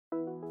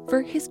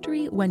For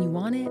history when you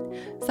want it,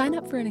 sign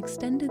up for an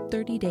extended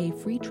 30-day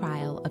free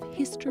trial of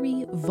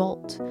History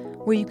Vault,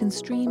 where you can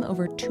stream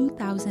over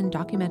 2,000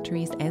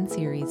 documentaries and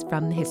series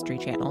from the History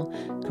Channel,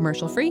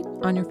 commercial-free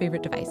on your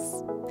favorite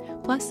device.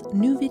 Plus,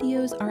 new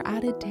videos are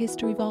added to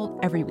History Vault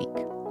every week.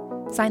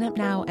 Sign up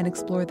now and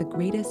explore the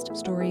greatest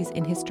stories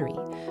in history,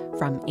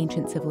 from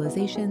ancient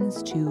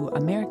civilizations to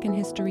American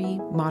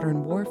history,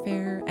 modern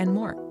warfare, and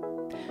more.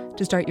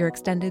 To start your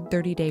extended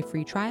 30-day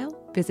free trial,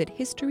 visit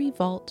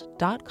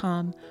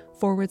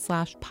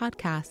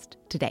historyvault.com/podcast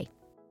today.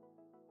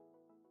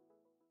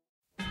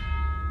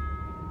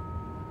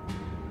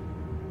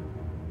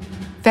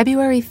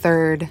 February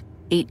 3rd,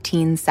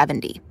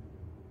 1870.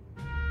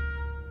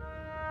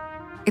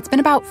 It's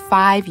been about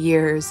 5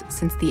 years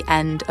since the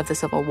end of the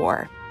Civil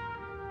War.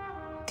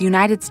 The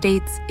United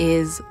States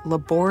is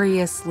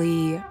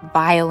laboriously,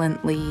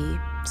 violently,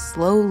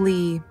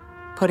 slowly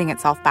putting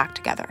itself back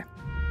together.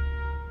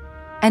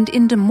 And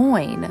in Des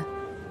Moines,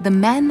 the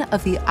men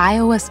of the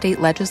Iowa State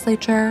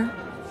Legislature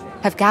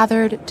have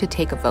gathered to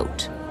take a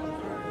vote.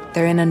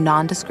 They're in a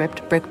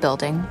nondescript brick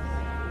building.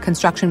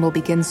 Construction will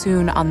begin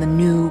soon on the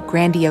new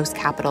grandiose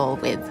Capitol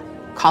with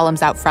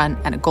columns out front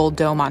and a gold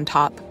dome on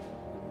top.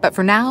 But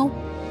for now,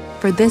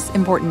 for this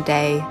important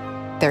day,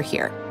 they're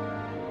here.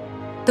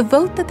 The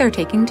vote that they're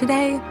taking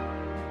today,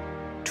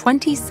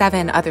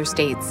 27 other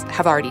states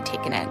have already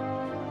taken it.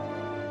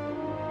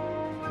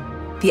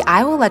 The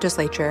Iowa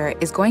legislature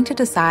is going to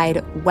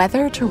decide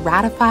whether to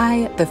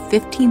ratify the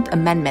 15th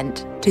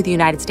Amendment to the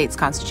United States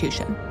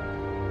Constitution.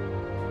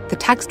 The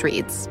text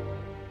reads,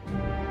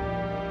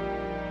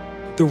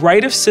 "The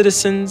right of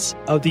citizens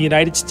of the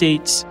United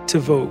States to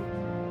vote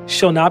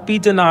shall not be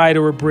denied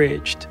or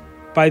abridged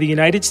by the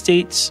United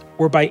States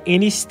or by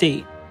any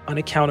state on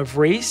account of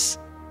race,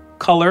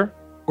 color,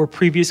 or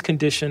previous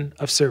condition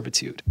of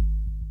servitude."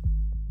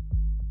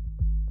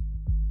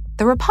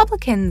 The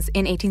Republicans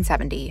in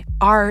 1870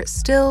 are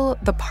still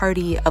the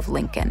party of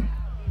Lincoln.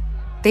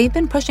 They've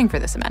been pushing for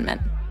this amendment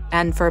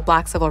and for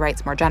Black civil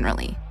rights more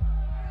generally.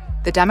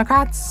 The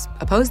Democrats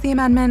oppose the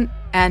amendment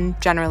and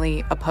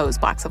generally oppose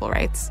Black civil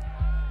rights.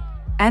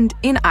 And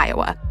in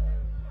Iowa,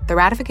 the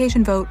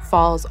ratification vote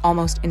falls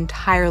almost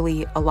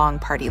entirely along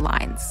party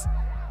lines.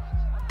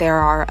 There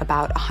are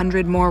about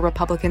 100 more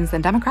Republicans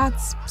than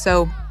Democrats,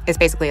 so it's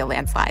basically a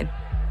landslide.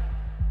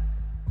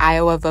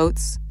 Iowa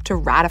votes to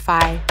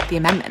ratify the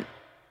amendment.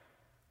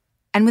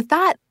 And with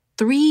that,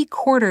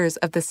 3/4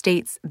 of the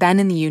states then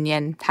in the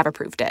Union have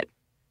approved it.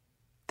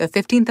 The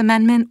 15th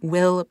Amendment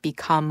will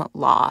become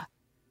law,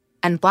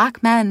 and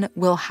Black men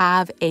will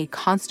have a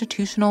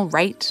constitutional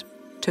right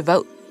to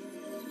vote.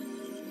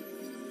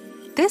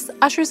 This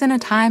ushers in a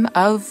time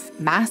of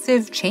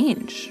massive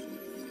change,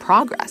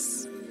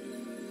 progress.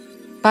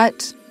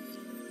 But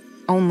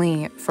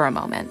only for a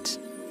moment.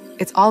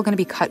 It's all going to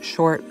be cut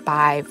short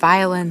by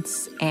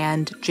violence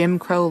and Jim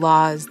Crow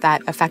laws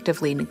that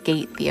effectively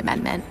negate the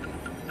amendment.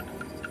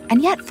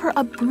 And yet, for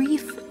a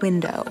brief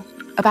window,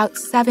 about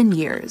 7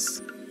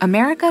 years,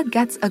 America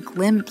gets a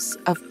glimpse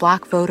of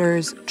Black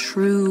voters'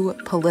 true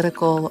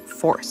political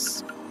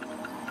force.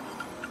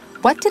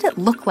 What did it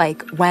look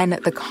like when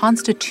the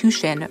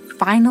Constitution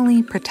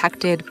finally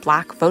protected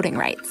Black voting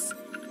rights?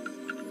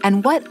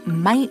 And what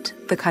might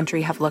the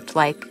country have looked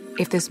like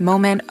if this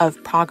moment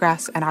of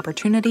progress and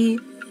opportunity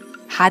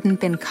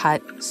hadn't been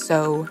cut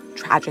so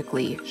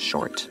tragically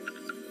short?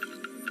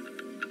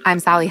 I'm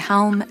Sally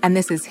Helm, and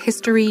this is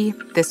History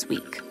This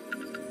Week.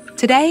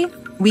 Today,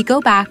 we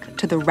go back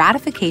to the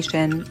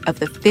ratification of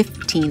the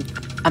 15th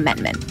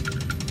Amendment.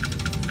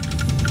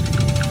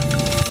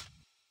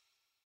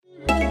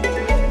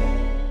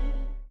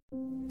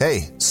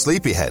 Hey,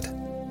 sleepyhead.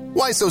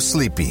 Why so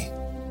sleepy?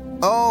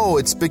 Oh,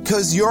 it's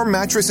because your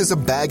mattress is a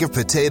bag of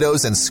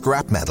potatoes and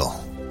scrap metal.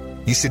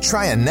 You should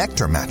try a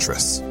Nectar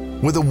mattress.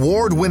 With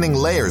award-winning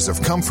layers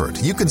of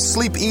comfort, you can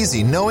sleep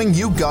easy knowing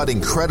you got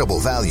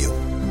incredible value.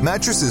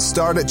 Mattresses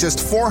start at just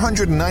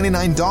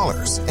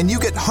 $499, and you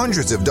get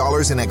hundreds of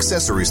dollars in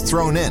accessories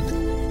thrown in,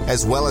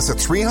 as well as a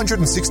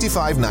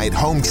 365-night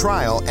home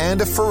trial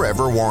and a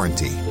forever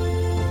warranty.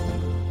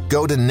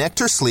 Go to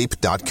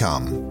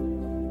nectarsleep.com.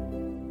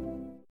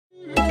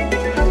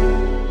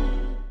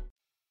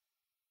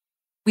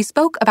 We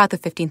spoke about the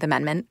 15th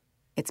Amendment,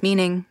 its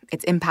meaning,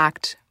 its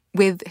impact,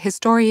 with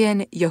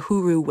historian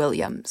Yahuru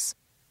Williams.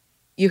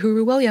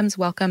 Yahuru Williams,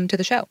 welcome to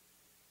the show.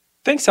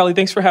 Thanks, Sally.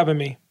 Thanks for having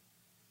me.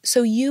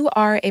 So you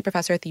are a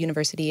professor at the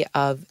University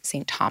of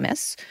St.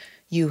 Thomas.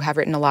 You have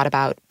written a lot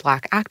about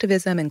Black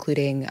activism,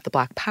 including the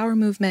Black Power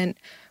movement,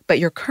 but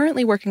you're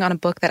currently working on a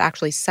book that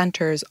actually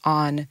centers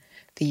on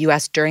the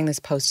U.S. during this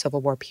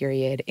post-Civil War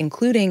period,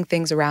 including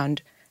things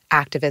around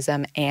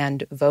activism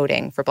and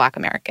voting for Black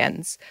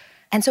Americans.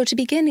 And so to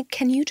begin,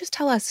 can you just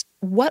tell us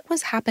what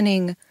was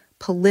happening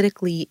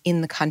politically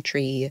in the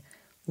country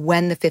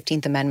when the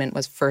 15th Amendment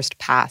was first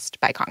passed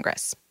by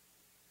Congress?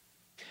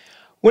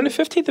 When the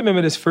 15th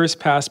Amendment is first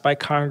passed by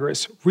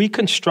Congress,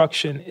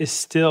 Reconstruction is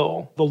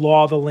still the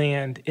law of the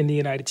land in the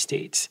United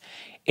States.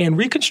 And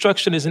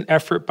Reconstruction is an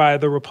effort by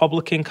the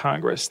Republican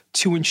Congress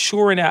to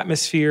ensure an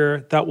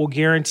atmosphere that will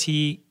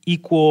guarantee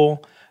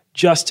equal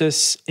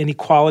justice and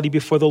equality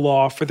before the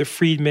law for the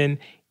freedmen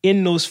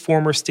in those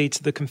former states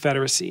of the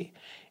Confederacy.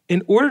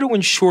 In order to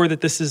ensure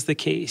that this is the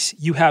case,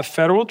 you have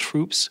federal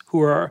troops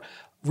who are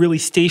really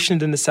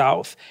stationed in the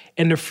South,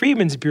 and the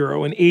Freedmen's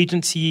Bureau, an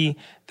agency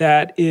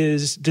that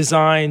is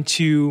designed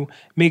to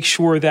make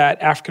sure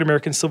that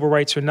African-American civil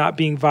rights are not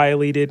being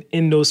violated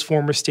in those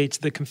former states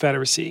of the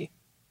Confederacy.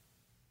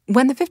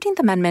 When the 15th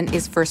Amendment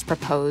is first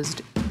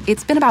proposed,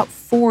 it's been about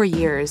 4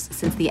 years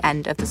since the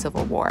end of the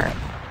Civil War.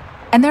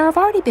 And there have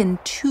already been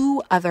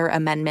 2 other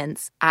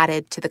amendments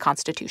added to the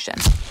Constitution.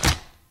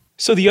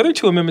 So the other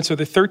 2 amendments are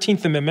the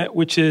 13th Amendment,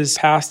 which is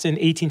passed in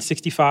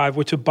 1865,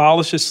 which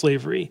abolishes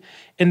slavery,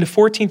 and the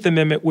 14th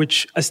Amendment,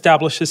 which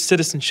establishes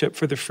citizenship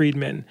for the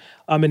freedmen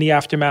in the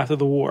aftermath of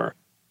the war.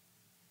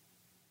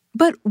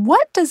 But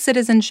what does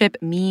citizenship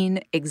mean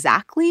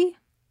exactly?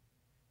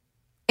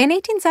 In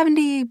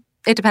 1870,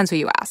 it depends who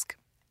you ask.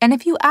 And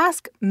if you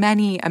ask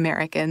many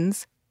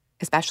Americans,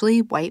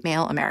 especially white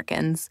male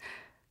Americans,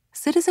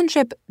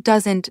 citizenship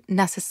doesn't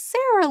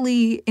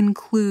necessarily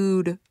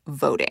include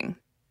voting.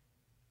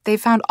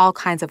 They've found all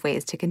kinds of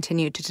ways to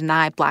continue to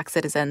deny Black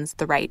citizens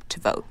the right to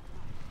vote.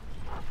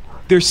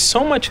 There's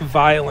so much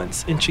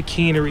violence and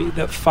chicanery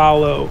that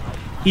follow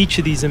each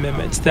of these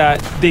amendments that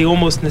they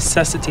almost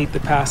necessitate the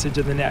passage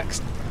of the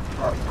next.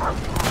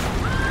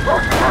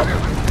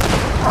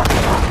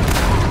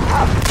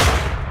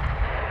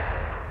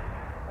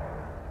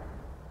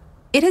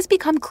 It has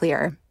become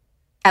clear,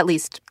 at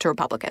least to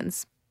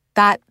Republicans,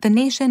 that the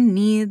nation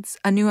needs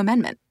a new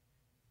amendment,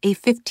 a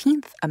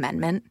 15th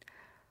Amendment,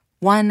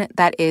 one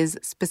that is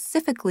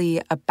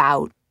specifically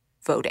about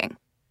voting.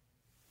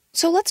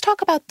 So let's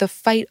talk about the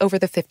fight over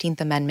the 15th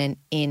Amendment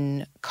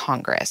in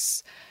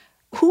Congress.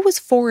 Who was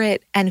for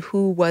it and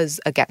who was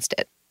against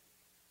it?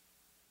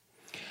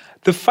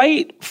 The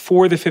fight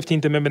for the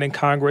 15th Amendment in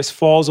Congress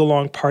falls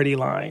along party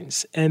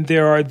lines, and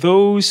there are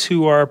those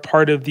who are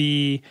part of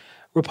the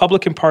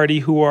Republican Party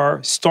who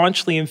are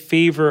staunchly in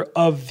favor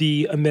of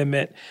the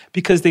amendment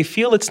because they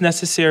feel it's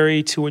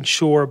necessary to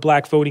ensure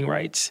Black voting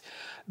rights.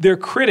 Their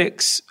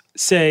critics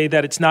say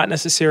that it's not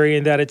necessary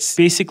and that it's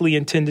basically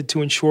intended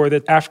to ensure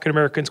that African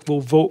Americans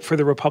will vote for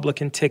the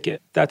Republican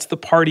ticket. That's the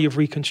party of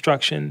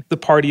Reconstruction, the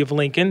party of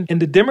Lincoln.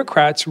 And the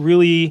Democrats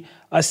really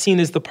are seen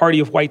as the party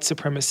of white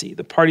supremacy,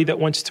 the party that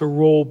wants to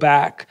roll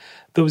back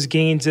those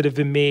gains that have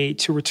been made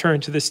to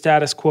return to the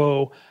status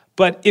quo.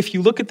 But if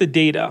you look at the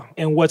data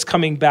and what's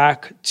coming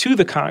back to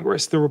the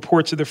Congress, the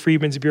reports of the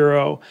Freedmen's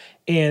Bureau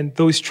and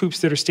those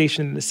troops that are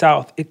stationed in the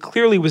South, it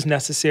clearly was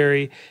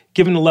necessary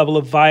given the level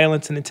of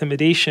violence and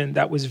intimidation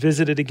that was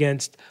visited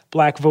against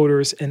Black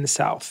voters in the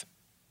South.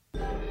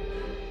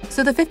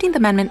 So the 15th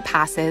Amendment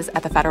passes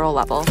at the federal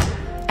level,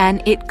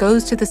 and it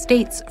goes to the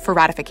states for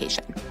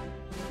ratification.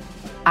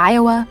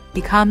 Iowa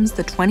becomes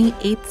the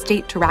 28th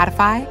state to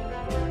ratify,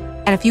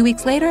 and a few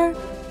weeks later,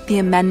 the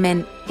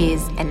amendment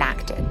is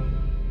enacted.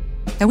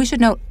 Now, we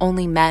should note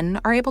only men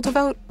are able to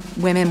vote.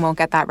 Women won't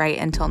get that right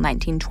until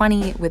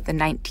 1920 with the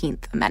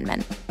 19th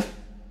Amendment.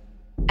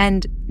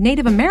 And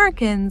Native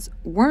Americans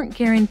weren't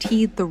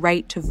guaranteed the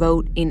right to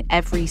vote in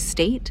every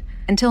state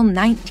until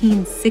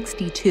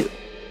 1962.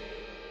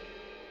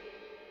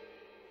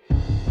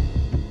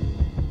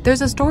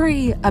 There's a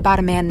story about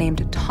a man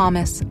named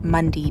Thomas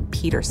Mundy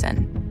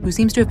Peterson, who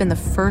seems to have been the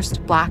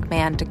first Black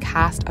man to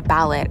cast a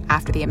ballot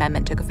after the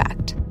amendment took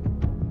effect.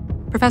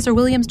 Professor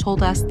Williams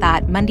told us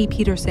that Mundy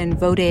Peterson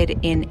voted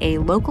in a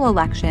local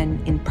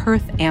election in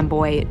Perth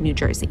Amboy, New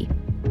Jersey.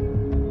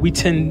 We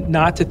tend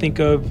not to think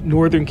of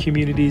northern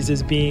communities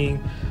as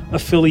being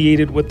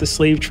affiliated with the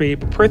slave trade,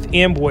 but Perth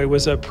Amboy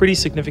was a pretty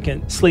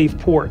significant slave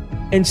port.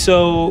 And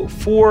so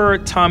for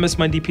Thomas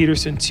Mundy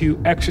Peterson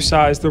to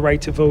exercise the right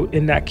to vote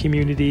in that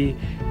community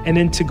and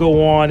then to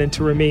go on and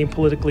to remain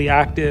politically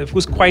active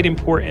was quite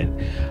important.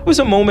 It was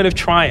a moment of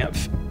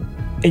triumph.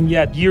 And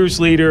yet, years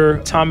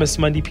later, Thomas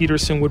Mundy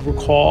Peterson would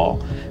recall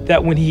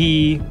that when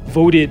he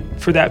voted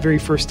for that very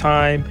first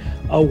time,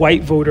 a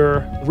white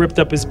voter ripped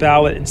up his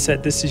ballot and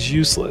said, "This is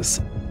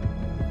useless."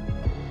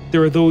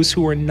 There are those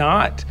who are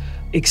not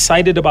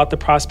excited about the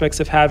prospects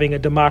of having a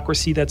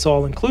democracy that's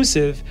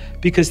all-inclusive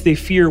because they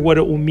fear what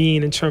it will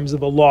mean in terms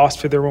of a loss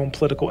for their own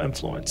political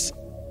influence.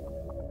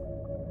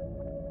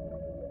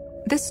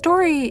 This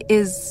story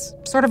is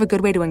sort of a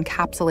good way to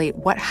encapsulate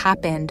what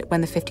happened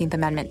when the 15th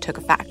Amendment took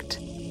effect.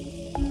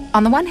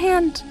 On the one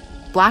hand,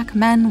 Black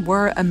men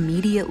were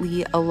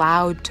immediately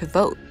allowed to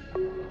vote.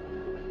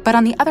 But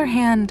on the other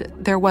hand,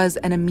 there was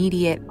an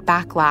immediate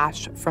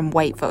backlash from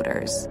white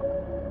voters.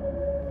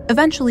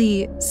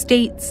 Eventually,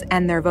 states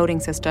and their voting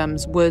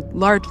systems would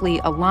largely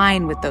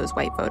align with those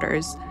white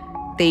voters.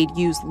 They'd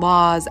use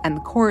laws and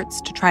the courts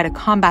to try to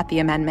combat the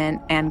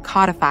amendment and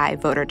codify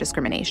voter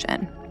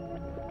discrimination.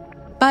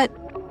 But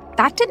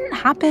that didn't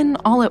happen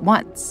all at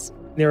once.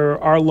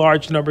 There are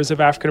large numbers of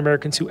African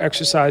Americans who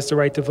exercise the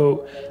right to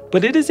vote,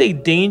 but it is a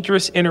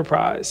dangerous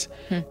enterprise.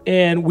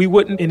 And we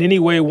wouldn't in any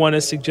way want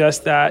to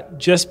suggest that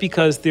just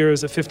because there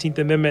is a 15th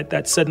Amendment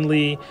that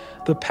suddenly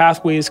the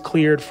pathway is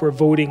cleared for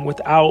voting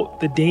without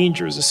the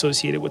dangers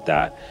associated with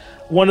that.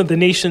 One of the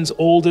nation's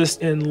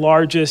oldest and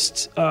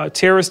largest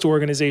terrorist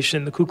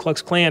organization, the Ku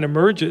Klux Klan,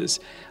 emerges.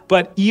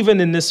 But even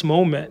in this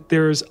moment,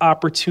 there's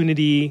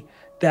opportunity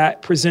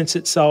that presents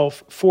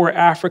itself for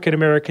African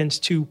Americans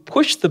to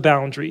push the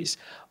boundaries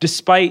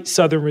despite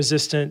Southern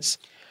resistance.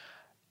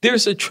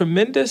 There's a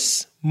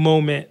tremendous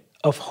moment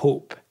of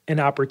hope and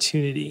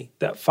opportunity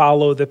that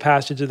follow the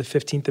passage of the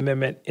 15th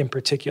Amendment in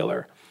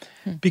particular,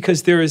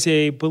 because there is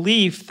a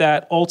belief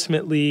that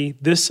ultimately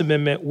this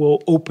amendment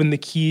will open the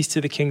keys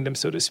to the kingdom,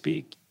 so to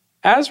speak.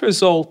 As a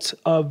result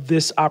of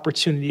this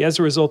opportunity, as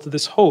a result of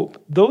this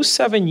hope, those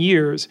 7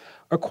 years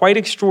are quite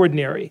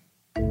extraordinary.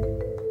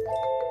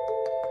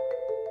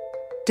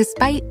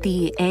 Despite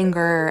the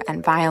anger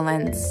and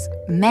violence,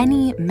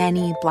 many,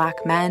 many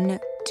Black men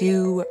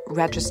do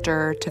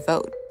register to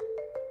vote.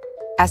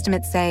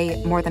 Estimates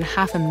say more than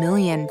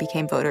 500,000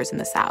 became voters in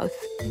the South.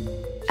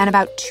 And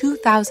about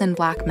 2,000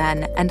 Black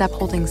men end up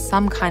holding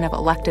some kind of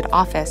elected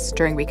office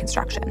during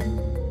Reconstruction.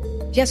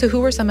 Yeah, so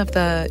who were some of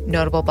the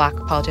notable Black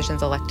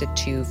politicians elected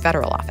to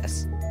federal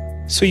office?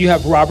 So you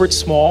have Robert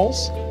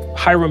Smalls,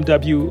 Hiram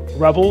W.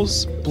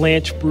 Revels,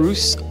 Blanche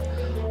Bruce,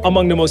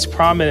 among the most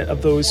prominent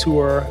of those who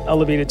are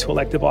elevated to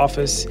elective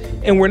office.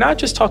 And we're not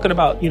just talking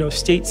about,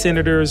 state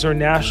senators or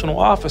national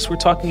office. We're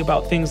talking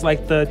about things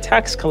like the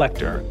tax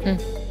collector.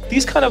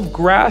 These kind of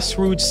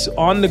grassroots,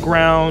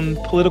 on-the-ground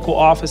political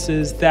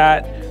offices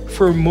that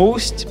for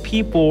most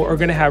people are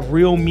going to have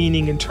real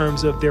meaning in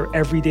terms of their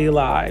everyday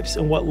lives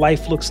and what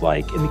life looks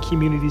like in the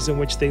communities in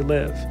which they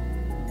live.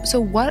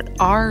 So what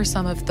are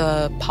some of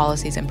the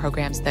policies and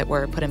programs that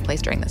were put in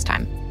place during this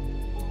time?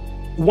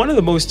 One of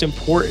the most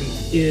important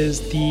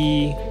is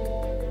the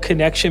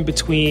connection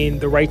between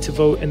the right to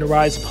vote and the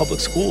rise of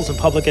public schools and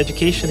public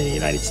education in the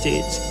United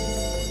States.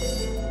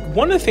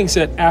 One of the things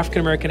that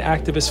African-American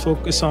activists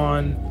focus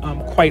on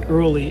quite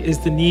early is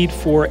the need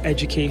for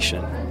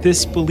education,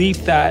 this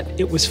belief that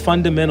it was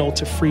fundamental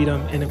to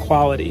freedom and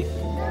equality.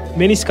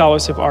 Many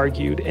scholars have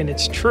argued, and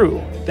it's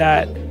true,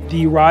 that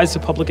the rise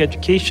of public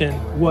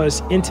education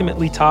was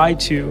intimately tied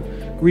to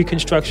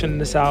Reconstruction in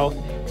the South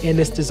and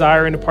this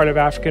desire on the part of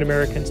African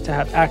Americans to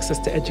have access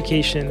to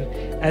education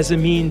as a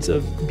means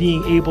of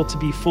being able to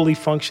be fully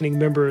functioning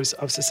members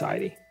of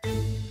society.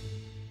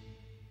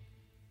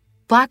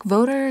 Black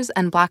voters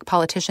and Black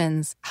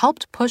politicians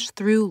helped push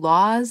through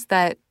laws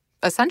that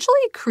essentially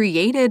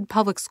created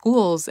public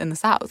schools in the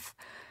South.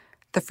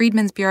 The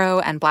Freedmen's Bureau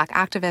and Black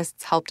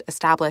activists helped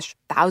establish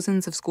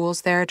thousands of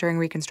schools there during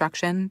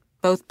Reconstruction.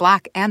 Both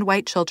Black and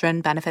white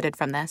children benefited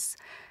from this.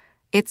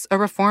 It's a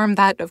reform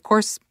that, of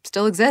course,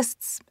 still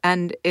exists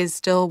and is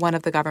still one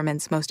of the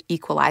government's most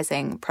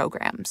equalizing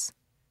programs.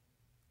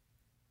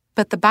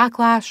 But the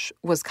backlash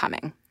was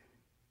coming.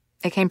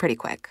 It came pretty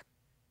quick.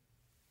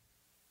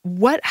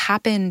 What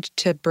happened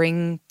to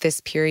bring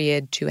this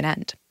period to an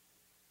end?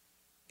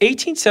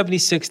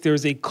 1876, there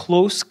was a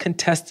close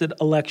contested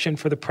election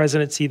for the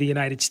presidency of the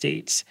United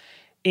States.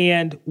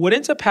 And what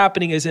ends up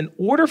happening is in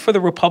order for the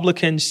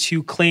Republicans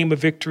to claim a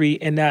victory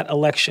in that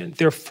election,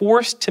 they're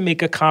forced to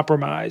make a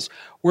compromise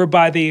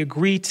whereby they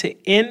agree to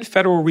end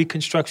federal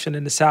Reconstruction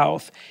in the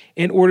South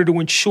in order to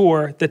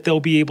ensure that they'll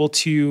be able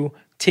to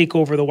take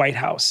over the White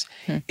House.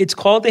 It's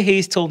called the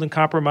Hayes-Tilden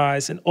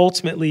Compromise, and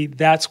ultimately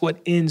that's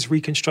what ends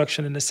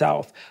Reconstruction in the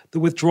South, the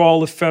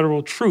withdrawal of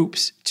federal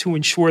troops to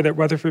ensure that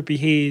Rutherford B.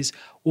 Hayes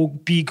will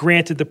be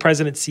granted the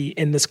presidency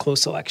in this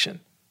close election.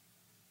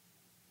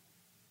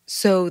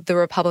 So the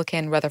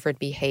Republican Rutherford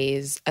B.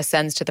 Hayes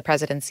ascends to the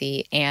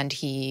presidency and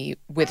he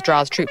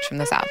withdraws troops from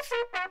the South.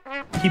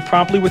 He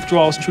promptly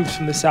withdraws troops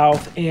from the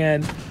South,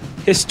 and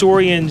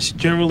historians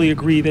generally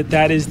agree that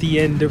that is the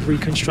end of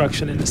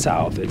Reconstruction in the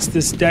South. It's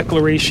this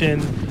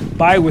declaration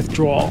by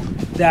withdrawal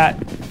that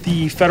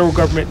the federal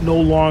government no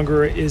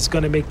longer is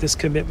going to make this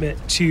commitment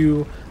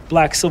to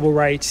Black civil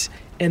rights,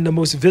 and the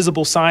most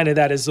visible sign of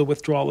that is the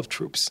withdrawal of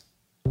troops.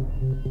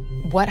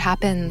 What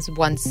happens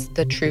once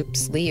the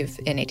troops leave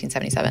in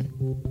 1877?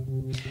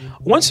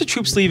 Once the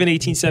troops leave in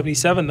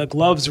 1877, the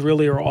gloves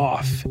really are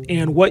off.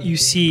 And what you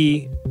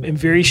see in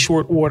very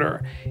short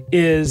order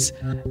is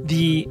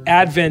the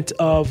advent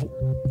of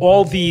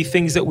all the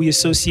things that we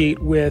associate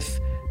with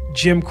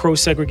Jim Crow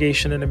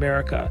segregation in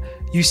America.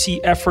 You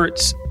see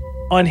efforts,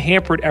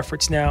 unhampered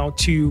efforts now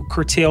to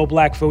curtail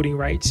Black voting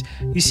rights.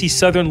 You see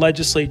Southern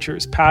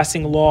legislatures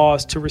passing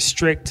laws to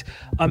restrict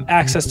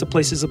access to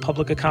places of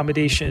public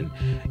accommodation.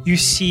 You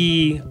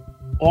see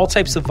all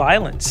types of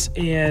violence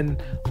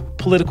and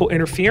political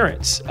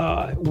interference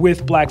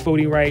with Black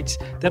voting rights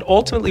that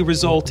ultimately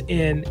result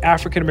in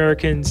African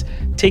Americans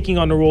taking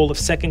on the role of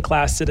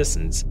second-class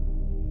citizens.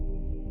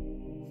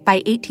 By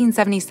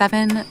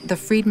 1877, the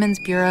Freedmen's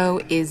Bureau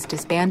is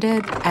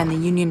disbanded and the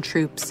Union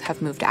troops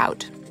have moved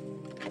out.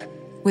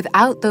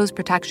 Without those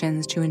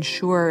protections to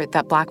ensure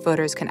that Black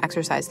voters can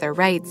exercise their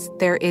rights,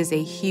 there is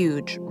a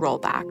huge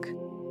rollback.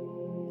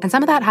 And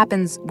some of that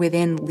happens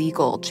within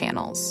legal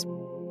channels.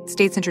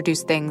 States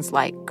introduce things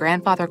like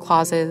grandfather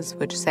clauses,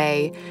 which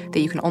say that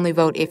you can only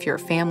vote if your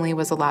family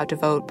was allowed to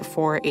vote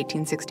before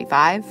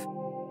 1865.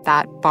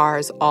 That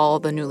bars all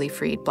the newly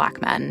freed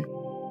Black men.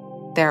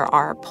 There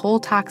are poll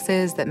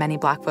taxes that many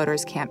Black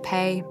voters can't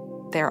pay.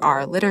 There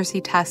are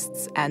literacy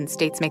tests, and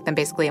states make them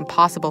basically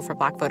impossible for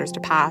Black voters to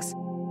pass,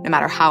 no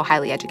matter how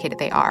highly educated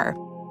they are.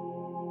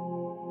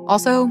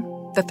 Also,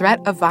 the threat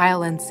of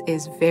violence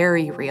is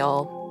very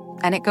real,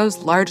 and it goes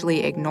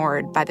largely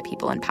ignored by the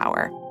people in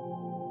power.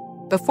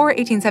 Before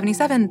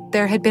 1877,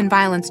 there had been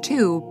violence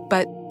too,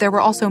 but there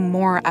were also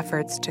more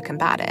efforts to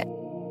combat it.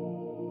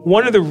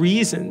 One of the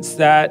reasons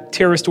that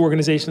terrorist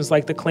organizations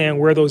like the Klan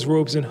wear those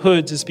robes and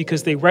hoods is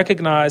because they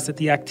recognize that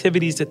the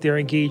activities that they're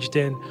engaged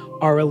in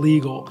are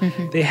illegal.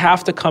 They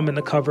have to come in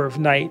the cover of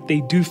night.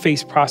 They do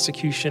face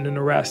prosecution and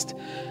arrest.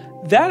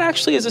 That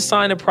actually is a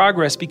sign of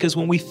progress, because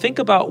when we think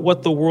about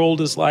what the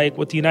world is like,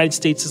 what the United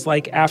States is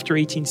like after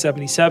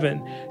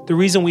 1877, the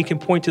reason we can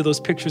point to those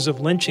pictures of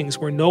lynchings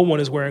where no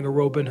one is wearing a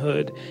robe and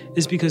hood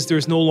is because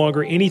there's no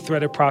longer any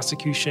threat of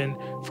prosecution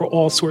for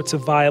all sorts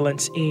of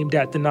violence aimed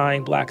at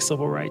denying Black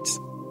civil rights.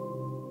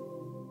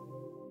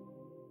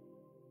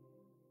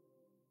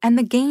 And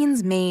the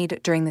gains made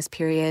during this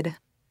period,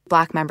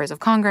 Black members of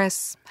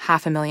Congress,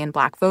 500,000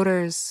 Black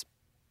voters,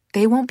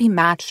 they won't be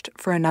matched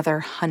for another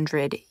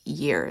 100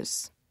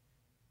 years.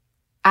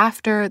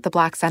 After the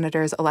Black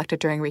senators elected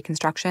during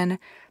Reconstruction,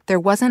 there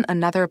wasn't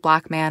another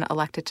Black man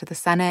elected to the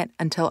Senate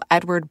until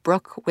Edward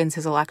Brooke wins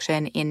his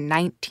election in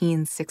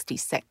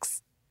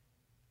 1966.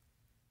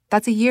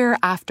 That's a year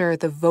after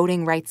the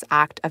Voting Rights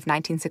Act of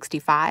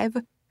 1965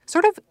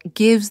 sort of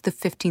gives the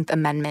 15th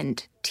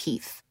Amendment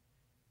teeth,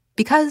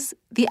 because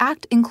the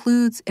act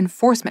includes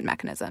enforcement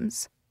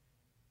mechanisms.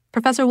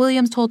 Professor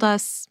Williams told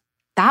us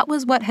that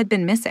was what had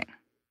been missing.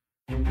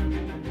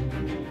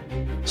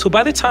 So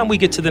by the time we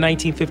get to the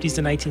 1950s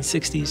to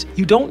 1960s,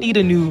 you don't need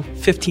a new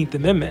 15th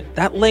Amendment.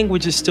 That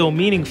language is still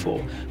meaningful.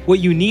 What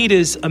you need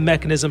is a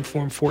mechanism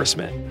for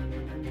enforcement.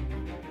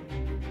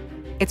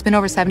 It's been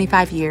over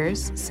 75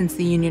 years since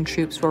the Union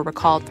troops were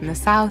recalled from the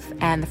South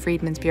and the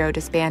Freedmen's Bureau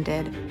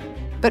disbanded.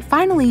 But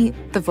finally,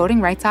 the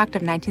Voting Rights Act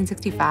of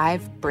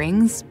 1965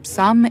 brings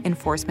some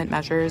enforcement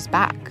measures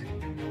back.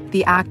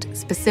 The act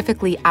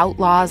specifically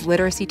outlaws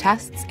literacy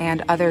tests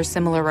and other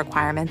similar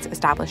requirements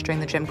established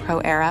during the Jim Crow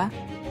era.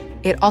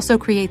 It also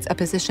creates a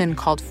position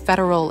called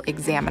federal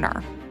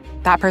examiner.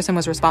 That person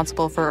was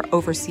responsible for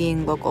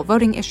overseeing local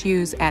voting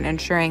issues and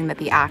ensuring that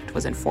the act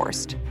was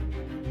enforced.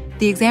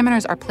 The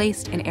examiners are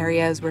placed in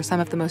areas where some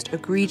of the most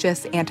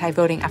egregious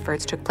anti-voting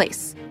efforts took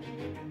place.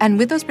 And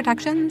with those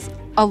protections,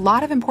 a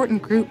lot of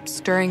important groups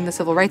during the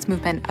civil rights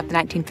movement of the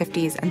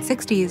 1950s and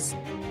 60s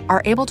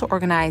are able to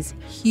organize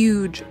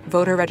huge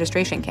voter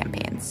registration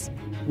campaigns.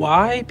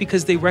 Why?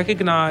 Because they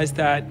recognize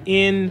that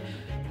in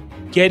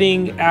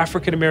getting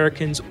African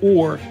Americans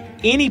or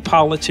any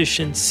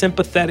politician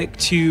sympathetic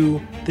to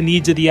the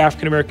needs of the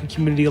African American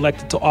community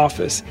elected to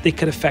office, they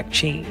could affect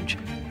change,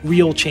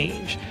 real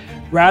change,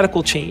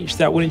 radical change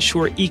that would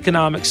ensure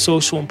economic,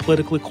 social, and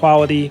political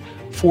equality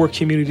for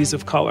communities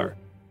of color.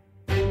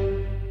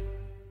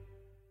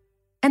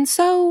 And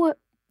so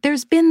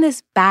there's been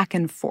this back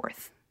and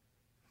forth.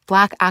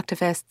 Black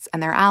activists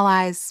and their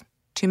allies,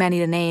 too many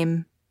to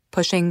name,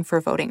 pushing for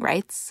voting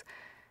rights,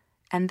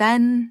 and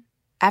then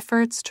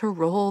efforts to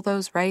roll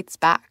those rights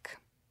back.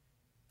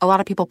 A lot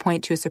of people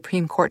point to a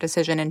Supreme Court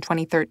decision in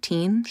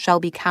 2013,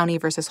 Shelby County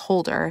versus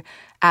Holder,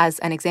 as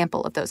an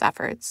example of those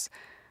efforts.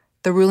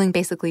 The ruling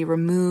basically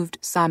removed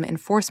some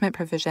enforcement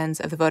provisions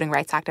of the Voting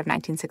Rights Act of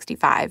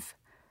 1965.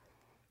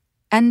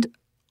 And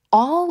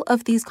all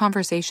of these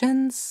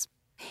conversations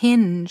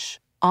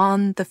hinge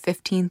on the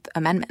 15th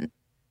Amendment.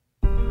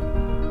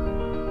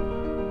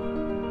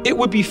 It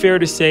would be fair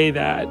to say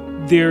that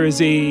there is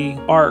a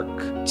arc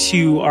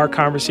to our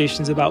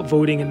conversations about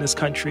voting in this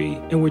country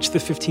in which the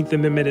 15th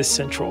Amendment is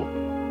central.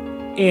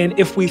 And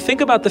if we think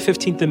about the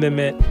 15th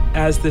Amendment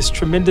as this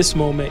tremendous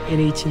moment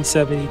in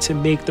 1870 to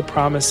make the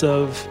promise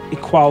of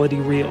equality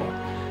real,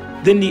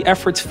 then the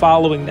efforts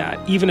following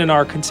that, even in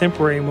our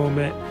contemporary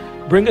moment,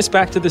 bring us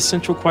back to the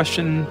central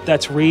question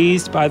that's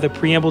raised by the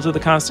preamble to the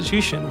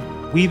Constitution.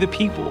 We the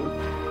people.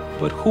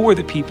 But who are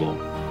the people?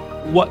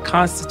 What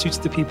constitutes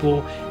the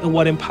people and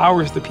what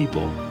empowers the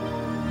people?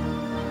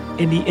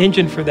 And the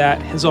engine for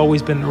that has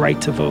always been the right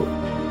to vote.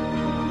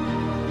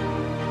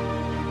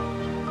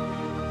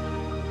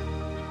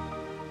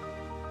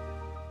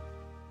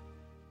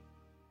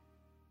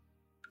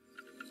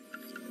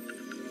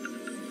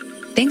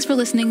 Thanks for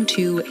listening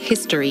to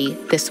History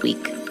This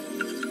Week.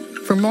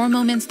 For more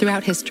moments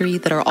throughout history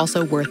that are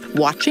also worth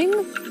watching,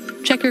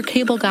 check your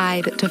cable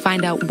guide to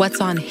find out what's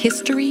on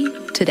history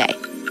today.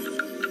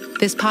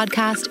 This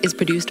podcast is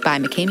produced by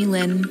McKamey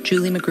Lynn,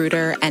 Julie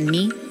Magruder, and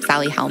me,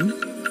 Sally Helm.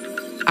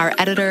 Our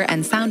editor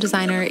and sound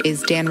designer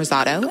is Dan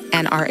Rosado,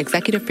 and our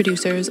executive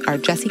producers are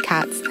Jesse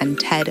Katz and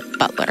Ted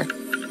Butler.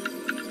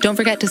 Don't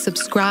forget to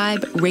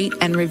subscribe, rate,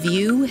 and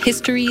review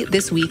History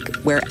This Week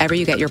wherever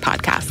you get your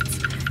podcasts.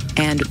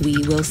 And we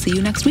will see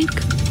you next week.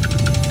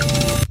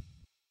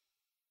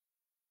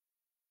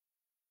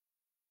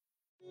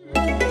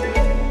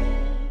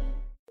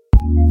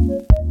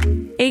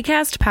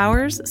 Acast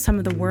powers some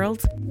of the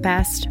world's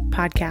best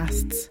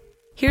podcasts.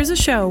 Here's a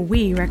show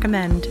we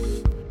recommend.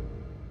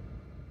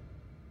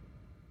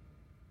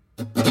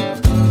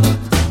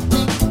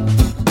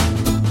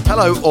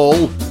 Hello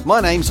all, my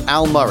name's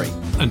Al Murray.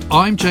 And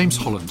I'm James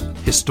Holland,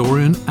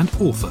 historian and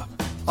author.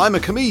 I'm a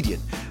comedian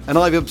and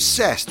I'm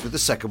obsessed with the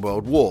Second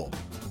World War.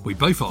 We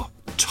both are,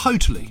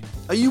 totally.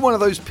 Are you one of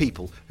those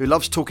people who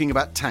loves talking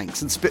about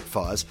tanks and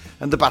Spitfires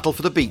and the battle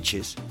for the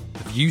beaches?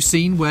 Have you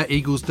seen Where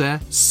Eagles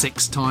Dare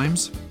 6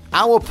 times?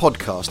 Our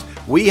podcast,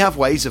 We Have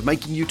Ways of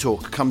Making You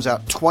Talk, comes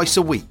out twice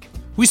a week.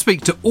 We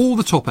speak to all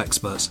the top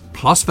experts,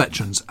 plus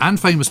veterans and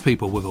famous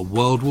people with a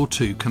World War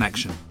II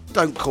connection.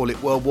 Don't call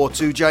it World War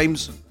II,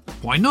 James.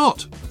 Why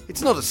not?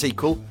 It's not a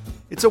sequel.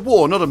 It's a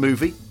war, not a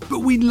movie. But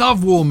we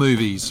love war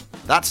movies.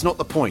 That's not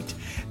the point.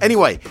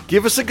 Anyway,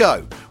 give us a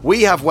go.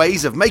 We Have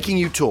Ways of Making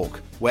You Talk,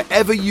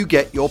 wherever you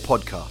get your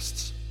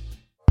podcasts.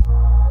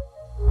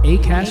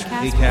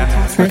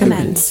 Acast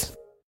Recommends.